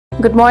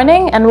Good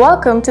morning and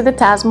welcome to the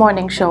TAS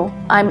Morning Show.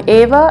 I'm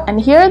Ava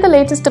and here are the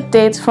latest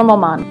updates from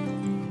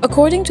Oman.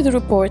 According to the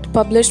report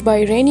published by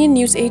Iranian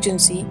news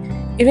agency,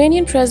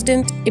 Iranian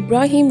President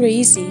Ibrahim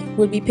Raisi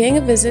will be paying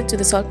a visit to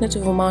the Sultanate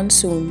of Oman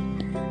soon.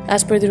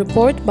 As per the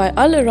report by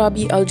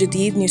Al-Arabi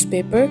Al-Jadid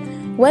newspaper,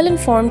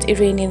 well-informed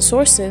Iranian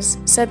sources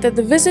said that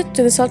the visit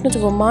to the Sultanate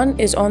of Oman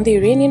is on the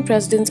Iranian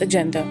president's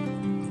agenda.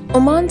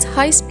 Oman's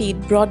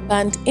high-speed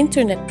broadband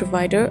internet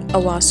provider,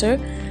 Awasr,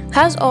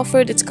 has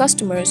offered its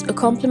customers a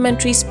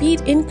complimentary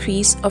speed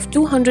increase of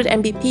 200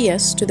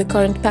 Mbps to the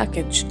current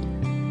package.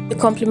 The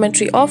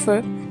complimentary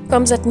offer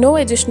comes at no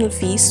additional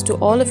fees to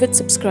all of its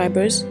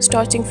subscribers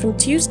starting from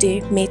Tuesday,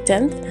 May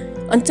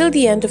 10th until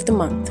the end of the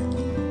month.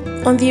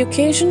 On the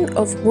occasion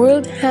of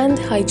World Hand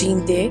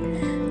Hygiene Day,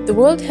 the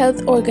World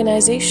Health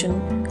Organization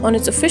on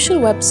its official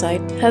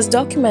website has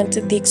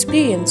documented the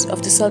experience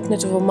of the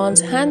Sultanate of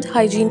Oman's hand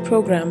hygiene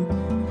program.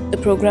 The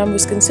program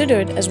was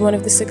considered as one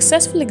of the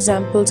successful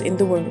examples in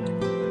the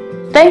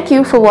world. Thank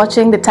you for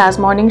watching the TAS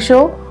Morning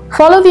Show.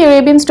 Follow the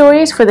Arabian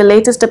stories for the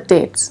latest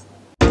updates.